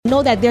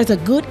know that there's a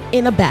good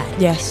and a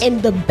bad. Yes.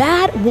 And the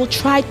bad will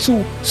try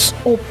to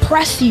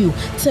oppress you,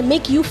 to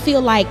make you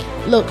feel like,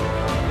 look,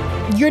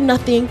 you're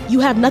nothing, you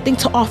have nothing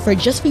to offer,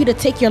 just for you to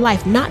take your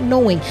life, not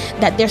knowing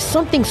that there's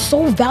something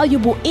so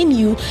valuable in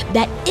you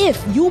that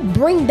if you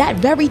bring that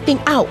very thing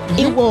out,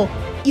 it will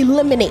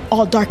eliminate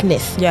all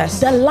darkness.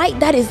 Yes. The light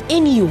that is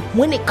in you,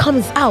 when it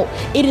comes out,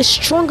 it is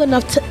strong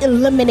enough to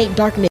eliminate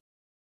darkness.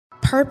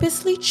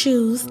 Purposely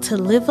choose to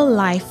live a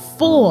life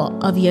full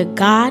of your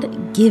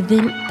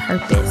God-given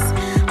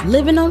purpose.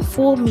 Living on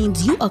full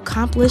means you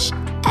accomplish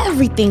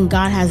everything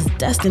God has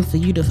destined for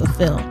you to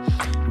fulfill.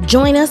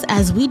 Join us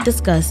as we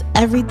discuss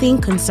everything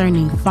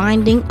concerning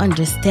finding,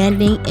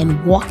 understanding,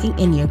 and walking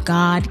in your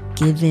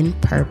God-given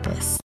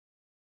purpose.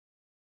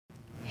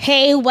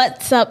 Hey,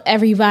 what's up,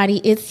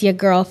 everybody? It's your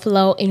girl,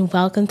 Flo, and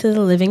welcome to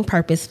the Living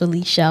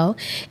Purposefully show.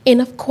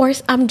 And of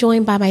course, I'm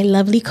joined by my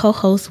lovely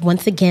co-host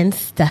once again,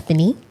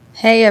 Stephanie.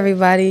 Hey,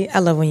 everybody. I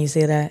love when you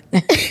say that.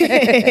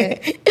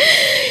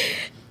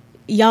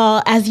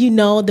 Y'all, as you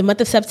know, the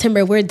month of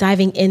September, we're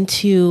diving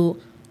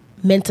into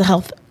mental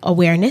health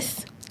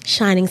awareness,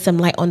 shining some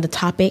light on the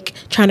topic,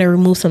 trying to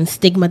remove some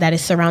stigma that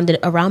is surrounded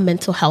around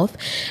mental health.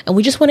 And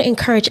we just want to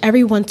encourage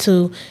everyone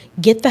to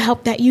get the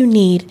help that you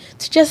need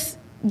to just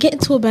get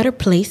into a better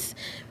place.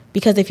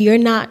 Because if you're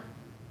not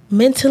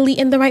mentally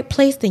in the right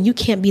place, then you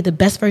can't be the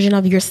best version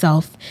of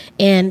yourself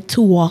and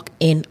to walk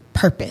in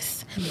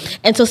purpose.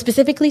 And so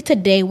specifically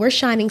today, we're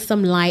shining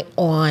some light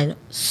on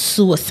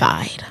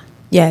suicide.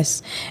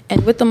 Yes.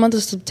 And with the month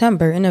of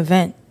September, an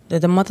event,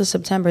 the month of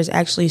September is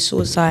actually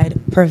Suicide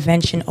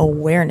Prevention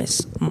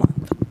Awareness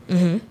Month.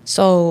 Mm-hmm.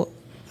 So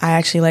I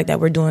actually like that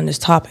we're doing this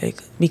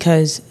topic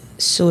because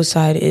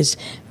suicide is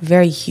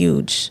very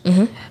huge.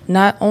 Mm-hmm.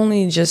 Not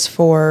only just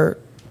for,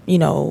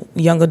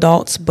 young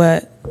adults,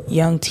 but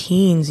young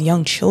teens,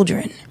 young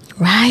children.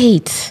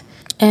 Right.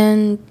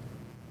 And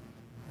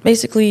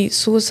basically,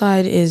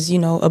 suicide is,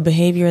 a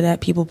behavior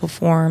that people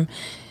perform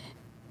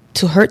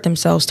to hurt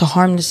themselves, to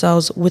harm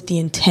themselves with the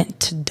intent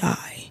to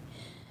die.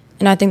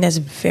 And I think that's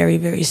very,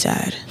 very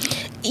sad.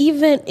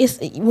 Even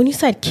when you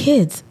said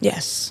kids.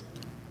 Yes.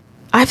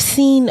 I've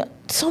seen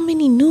so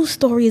many news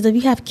stories of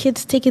you have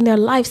kids taking their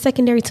life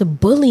secondary to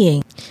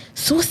bullying.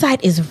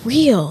 Suicide is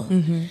real.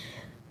 Mm-hmm.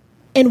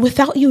 And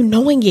without you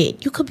knowing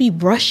it, you could be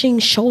brushing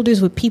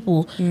shoulders with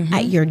people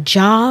at your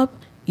job,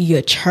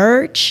 your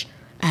church,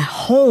 at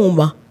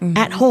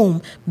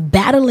home,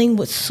 battling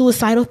with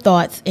suicidal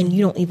thoughts, and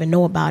you don't even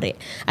know about it.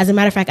 As a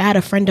matter of fact, I had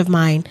a friend of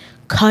mine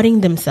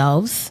cutting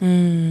themselves.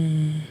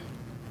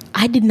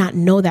 I did not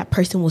know that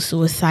person was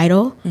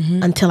suicidal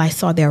until I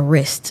saw their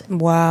wrist.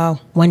 Wow.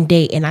 One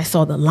day, and I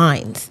saw the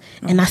lines.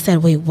 And I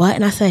said, wait, what?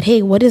 And I said,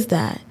 hey, what is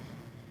that?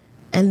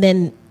 And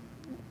then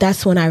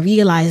that's when I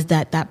realized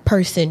that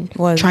person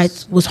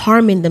was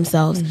harming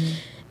themselves.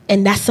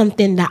 And that's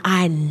something that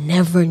I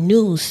never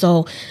knew.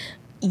 So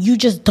you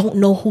just don't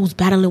know who's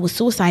battling with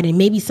suicide. And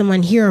maybe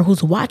someone here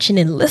who's watching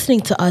and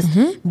listening to us,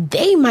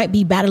 they might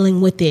be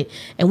battling with it.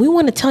 And we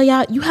want to tell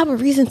y'all, you have a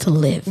reason to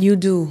live. You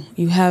do.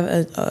 You have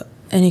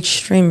an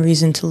extreme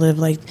reason to live.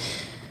 Like,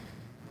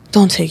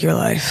 don't take your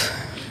life.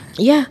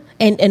 Yeah.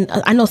 And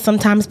I know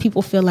sometimes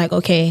people feel like,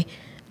 okay,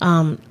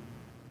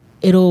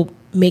 it'll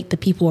make the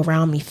people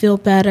around me feel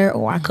better,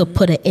 or I could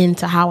put an end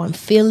to how I'm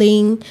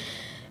feeling.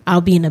 I'll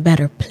be in a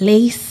better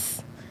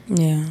place.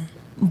 Yeah.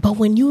 But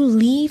when you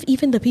leave,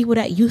 even the people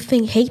that you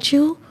think hate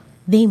you,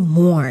 they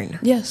mourn.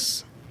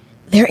 Yes.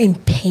 They're in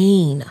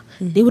pain.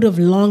 They would have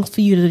longed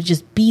for you to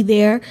just be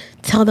there,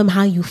 tell them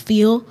how you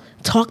feel,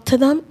 talk to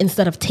them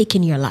instead of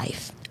taking your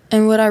life.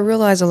 And what I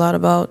realize a lot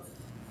about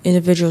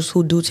individuals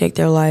who do take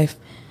their life,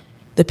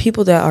 the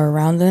people that are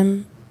around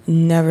them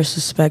never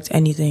suspect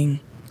anything.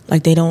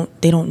 Like they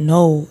don't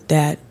know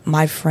that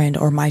my friend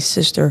or my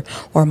sister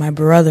or my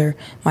brother,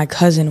 my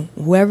cousin,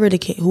 whoever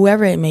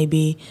it may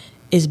be,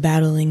 is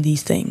battling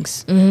these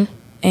things. Mm-hmm.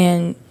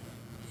 And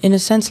in a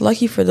sense,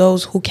 lucky for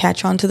those who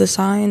catch on to the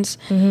signs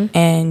and,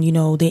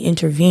 they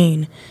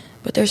intervene.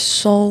 But there's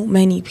so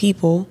many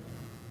people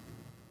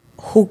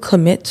who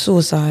commit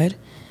suicide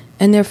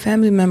and their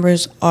family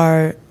members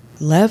are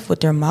left with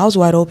their mouths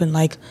wide open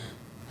like,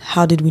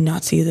 how did we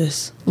not see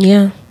this?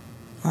 Yeah.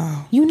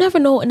 Wow. You never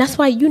know. And that's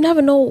why you never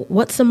know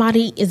what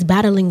somebody is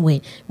battling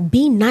with.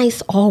 Be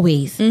nice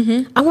always.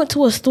 Mm-hmm. I went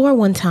to a store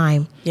one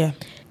time. Yeah.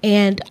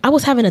 And I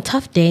was having a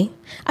tough day.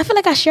 I feel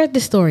like I shared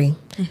this story.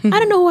 I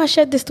don't know who I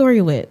shared this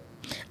story with.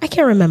 I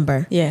can't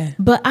remember. Yeah.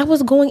 But I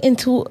was in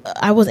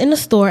the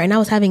store and I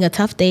was having a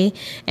tough day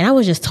and I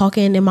was just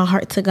talking in my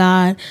heart to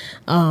God,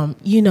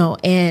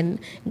 and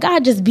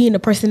God just being the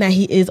person that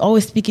he is,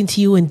 always speaking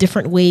to you in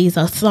different ways.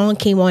 A song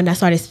came on that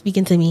started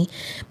speaking to me.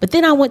 But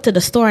then I went to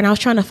the store and I was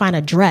trying to find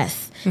a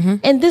dress. Mm-hmm.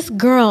 And this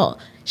girl,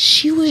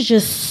 she was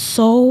just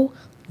so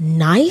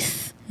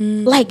nice.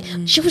 Mm-hmm. Like,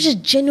 she was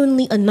just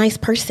genuinely a nice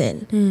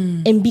person.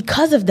 Mm. And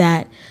because of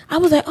that, I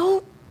was like,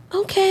 oh,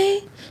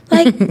 okay.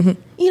 Like,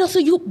 so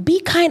you be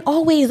kind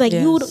always. Like,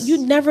 yes. you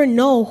never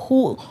know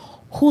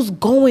who's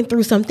going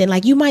through something.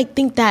 Like, you might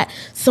think that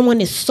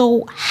someone is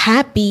so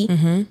happy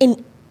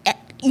and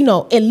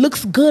it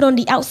looks good on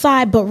the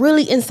outside, but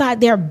really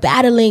inside they're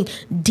battling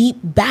deep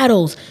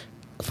battles.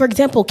 For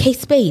example, Kate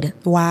Spade.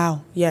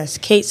 Wow. Yes,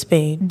 Kate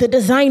Spade. The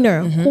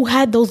designer who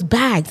had those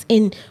bags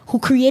and who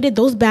created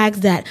those bags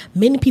that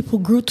many people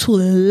grew to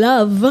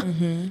love.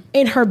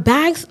 And her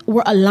bags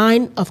were a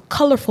line of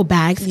colorful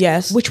bags,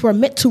 yes, which were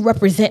meant to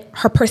represent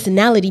her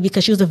personality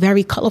because she was a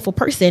very colorful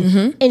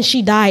person. And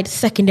she died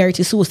secondary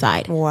to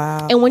suicide.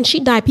 Wow. And when she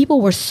died,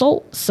 people were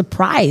so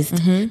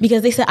surprised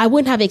because they said, I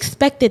wouldn't have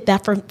expected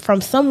that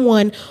from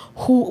someone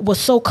who was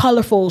so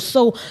colorful,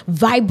 so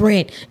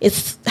vibrant,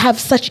 have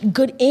such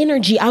good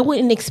energy. I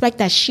wouldn't expect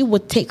that she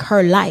would take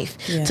her life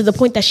to the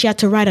point that she had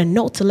to write a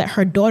note to let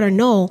her daughter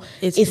know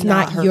it's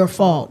not your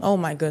fault. Oh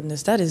my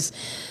goodness,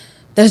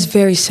 that's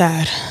very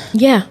sad.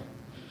 Yeah.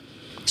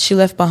 She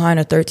left behind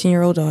a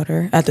 13-year-old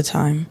daughter at the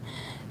time.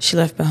 She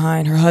left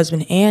behind her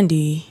husband,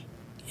 Andy,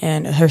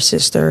 and her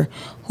sister,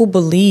 who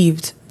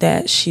believed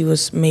that she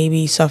was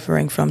maybe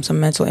suffering from some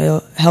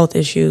mental health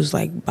issues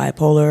like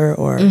bipolar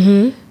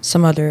or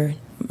some other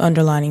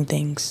underlying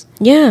things.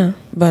 Yeah.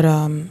 But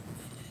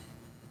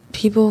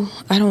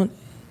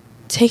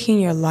taking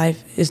your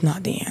life is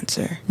not the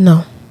answer.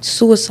 No.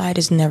 Suicide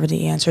is never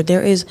the answer.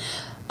 There is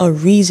a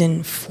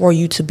reason for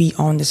you to be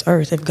on this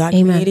earth. If God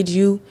created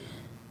you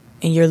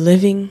and you're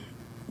living,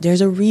 there's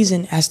a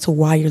reason as to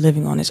why you're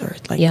living on this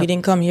earth. Like, we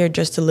didn't come here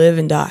just to live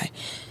and die.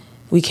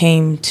 We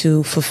came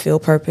to fulfill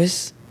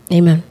purpose.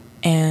 Amen.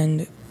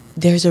 And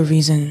there's a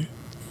reason.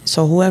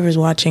 So whoever's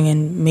watching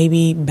and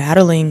maybe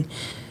battling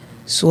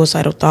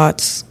suicidal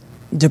thoughts,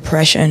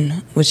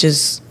 depression, which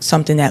is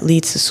something that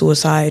leads to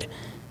suicide,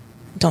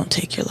 don't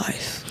take your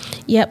life.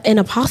 Yep. And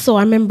Apostle,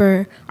 I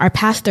remember our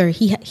pastor,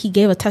 he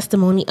gave a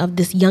testimony of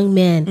this young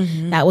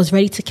man that was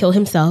ready to kill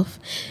himself.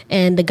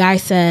 And the guy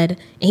said,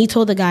 and he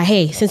told the guy,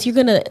 hey, since you're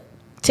going to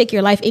take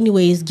your life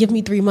anyways, give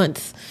me 3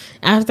 months.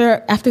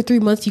 After 3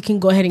 months, you can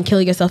go ahead and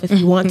kill yourself if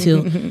you want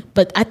to.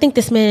 But I think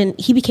this man,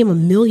 he became a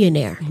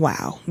millionaire.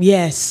 Wow.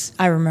 Yes,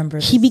 I remember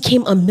this. He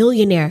became a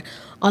millionaire.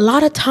 A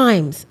lot of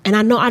times, and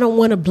I know I don't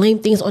want to blame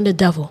things on the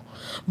devil,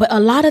 but a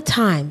lot of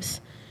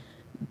times,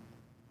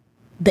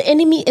 the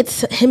enemy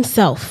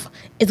himself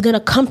is going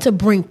to come to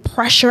bring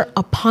pressure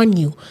upon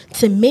you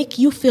to make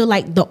you feel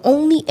like the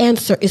only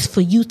answer is for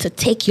you to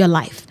take your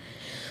life.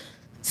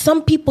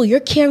 Some people,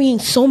 you're carrying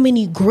so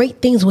many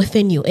great things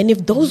within you. And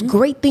if those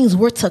great things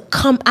were to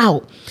come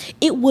out,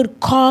 it would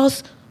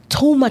cause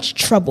too much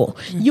trouble.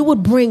 You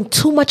would bring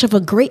too much of a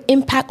great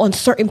impact on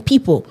certain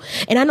people.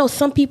 And I know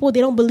some people, they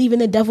don't believe in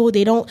the devil.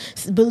 They don't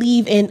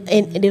believe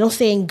they don't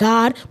say in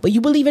God, but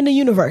you believe in the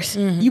universe.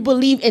 You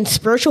believe in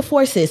spiritual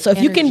forces. So if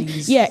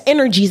energies.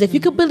 Energies. If you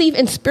could believe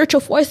in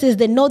spiritual forces,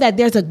 then know that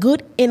there's a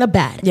good and a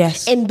bad.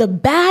 Yes. And the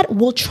bad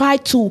will try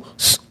to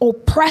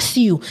oppress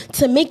you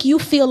to make you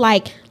feel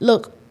like,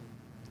 look,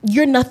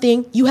 you're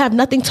nothing, you have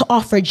nothing to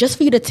offer, just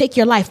for you to take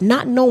your life,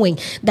 not knowing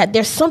that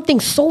there's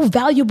something so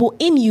valuable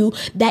in you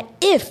that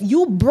if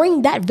you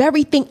bring that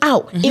very thing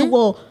out, it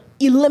will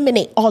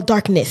eliminate all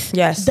darkness.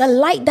 Yes. The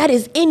light that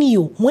is in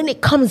you, when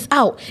it comes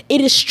out,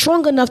 it is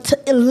strong enough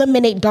to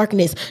eliminate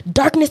darkness.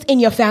 Darkness in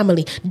your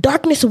family,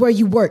 darkness where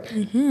you work,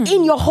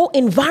 in your whole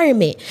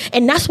environment.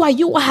 And that's why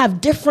you will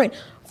have different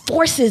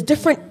forces,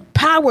 different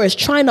powers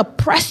trying to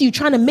press you,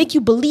 trying to make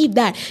you believe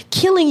that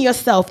killing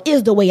yourself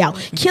is the way out.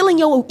 Killing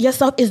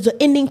yourself is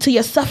the ending to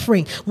your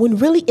suffering, when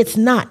really it's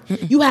not.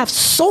 You have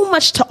so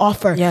much to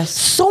offer,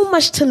 so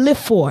much to live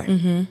for.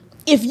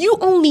 If you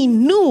only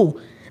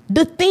knew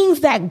the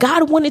things that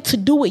God wanted to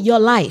do with your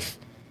life,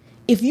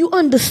 if you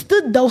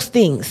understood those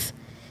things,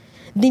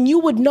 then you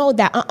would know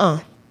that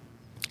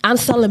I'm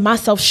selling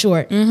myself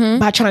short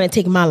by trying to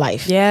take my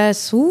life.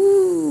 Yes.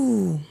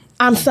 Ooh.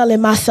 I'm selling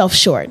myself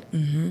short.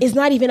 It's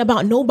not even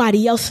about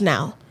nobody else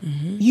now.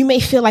 You may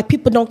feel like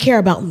people don't care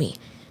about me.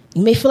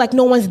 You may feel like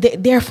no one's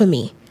there for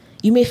me.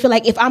 You may feel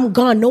like if I'm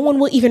gone, no one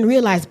will even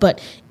realize. But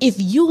if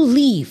you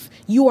leave,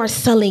 you are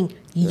selling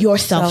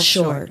yourself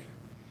short.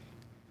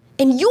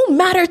 And you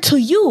matter to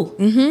you.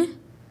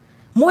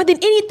 More than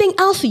anything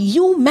else,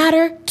 you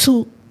matter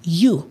to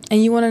you.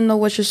 And you want to know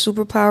what your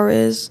superpower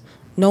is?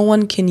 No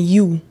one can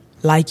you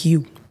like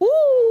you.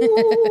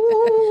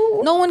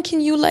 No one can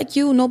you like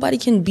you. Nobody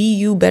can be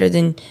you better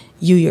than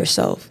you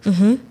yourself.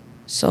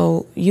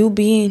 So you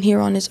being here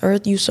on this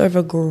earth, you serve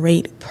a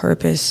great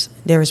purpose.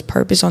 There is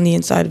purpose on the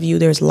inside of you.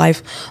 There's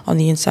life on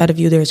the inside of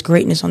you. There's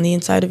greatness on the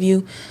inside of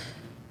you.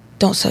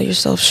 Don't sell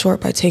yourself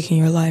short by taking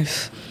your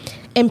life.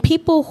 And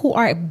people who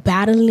are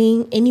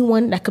battling,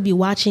 anyone that could be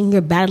watching,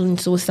 you're battling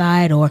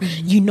suicide, or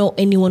you know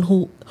anyone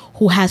who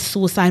has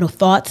suicidal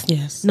thoughts.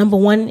 Yes. Number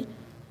one,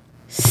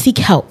 seek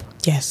help.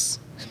 Yes.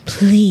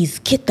 Please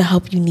get the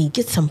help you need.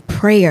 Get some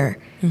prayer.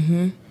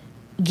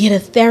 Get a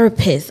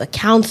therapist, a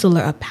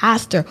counselor, a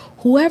pastor,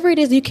 whoever it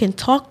is you can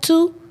talk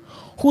to,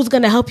 who's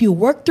going to help you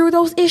work through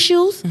those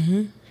issues,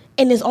 and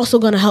is also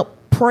going to help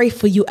pray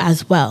for you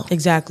as well.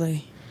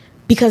 Exactly.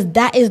 Because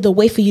that is the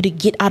way for you to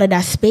get out of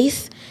that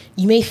space.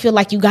 You may feel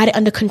like you got it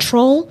under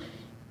control,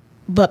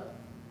 but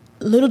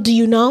little do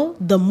you know,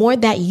 the more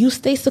that you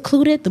stay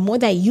secluded, the more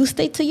that you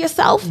stay to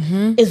yourself,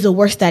 is the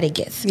worse that it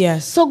gets.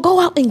 Yes. So go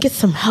out and get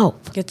some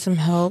help. Get some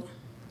help.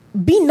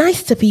 Be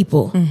nice to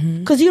people,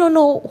 because you don't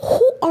know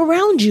who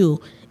around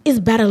you is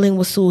battling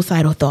with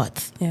suicidal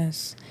thoughts.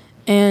 Yes.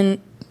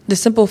 And the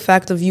simple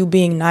fact of you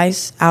being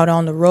nice out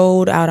on the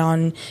road,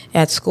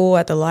 at school,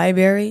 at the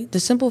library, the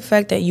simple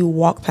fact that you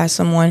walk past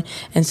someone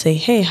and say,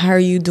 hey, how are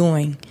you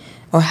doing?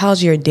 Or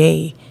how's your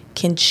day?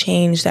 Can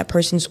change that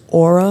person's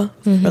aura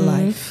for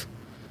life.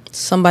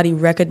 Somebody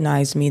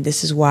recognized me.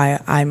 This is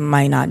why I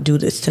might not do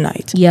this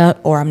tonight. Yeah.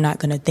 Or I'm not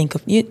going to think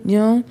of you. You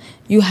know,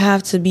 you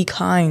have to be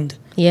kind.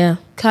 Yeah.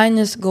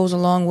 Kindness goes a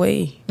long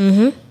way.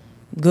 In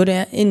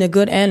the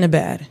good and the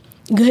bad.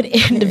 Good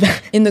and the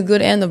bad. In the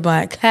good and the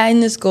bad.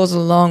 Kindness goes a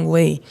long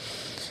way.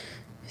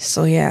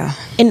 So, yeah.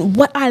 And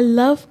what I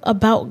love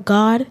about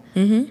God,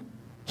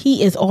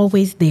 He is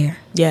always there.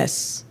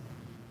 Yes.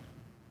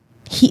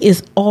 He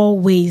is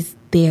always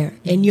there.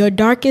 In your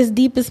darkest,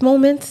 deepest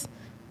moments,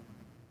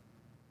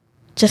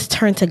 just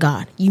turn to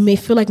God. You may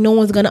feel like no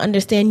one's going to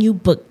understand you,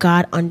 but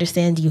God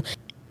understands you.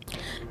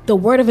 The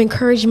word of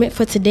encouragement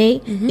for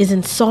today is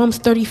in Psalms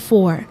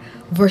 34,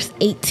 verse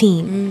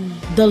 18.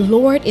 The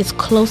Lord is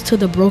close to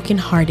the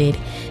brokenhearted,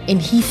 and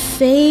He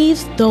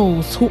saves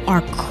those who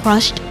are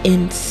crushed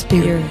in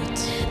spirit.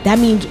 That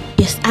means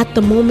it's at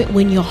the moment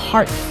when your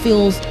heart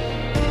feels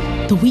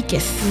the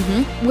weakest,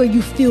 where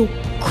you feel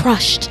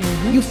crushed.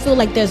 You feel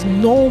like there's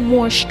no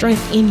more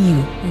strength in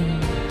you.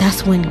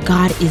 That's when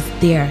God is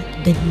there,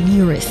 the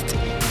nearest.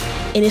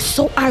 And it's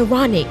so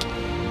ironic.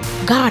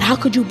 God, how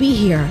could you be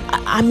here?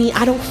 I mean,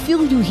 I don't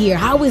feel you here.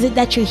 How is it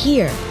that you're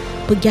here?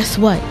 But guess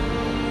what?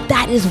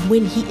 That is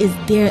when He is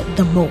there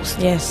the most.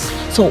 Yes.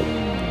 So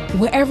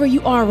wherever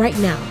you are right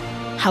now,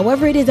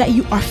 however it is that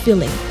you are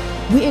feeling,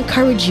 we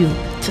encourage you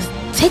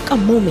to take a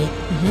moment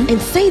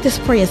and say this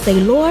prayer. Say,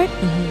 Lord,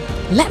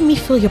 let me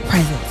feel your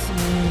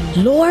presence.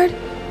 Lord,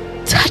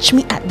 touch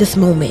me at this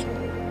moment.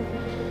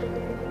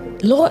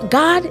 Lord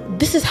God,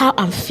 this is how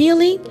I'm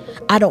feeling.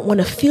 I don't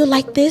want to feel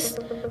like this.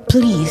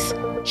 Please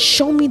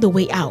show me the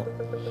way out.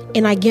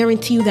 And I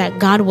guarantee you that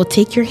God will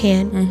take your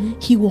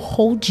hand. He will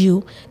hold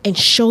you and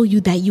show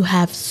you that you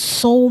have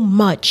so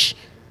much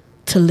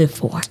to live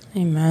for.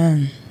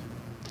 Amen.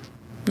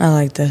 I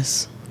like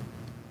this.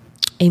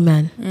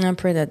 Amen. And I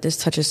pray that this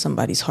touches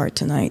somebody's heart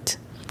tonight.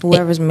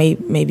 Whoever's may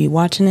be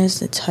watching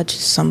this, it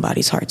touches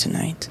somebody's heart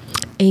tonight.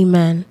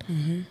 Amen.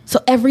 So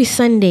every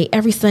Sunday,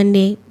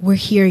 we're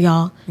here,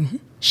 y'all.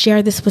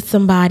 Share this with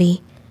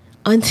somebody.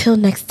 Until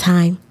next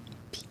time,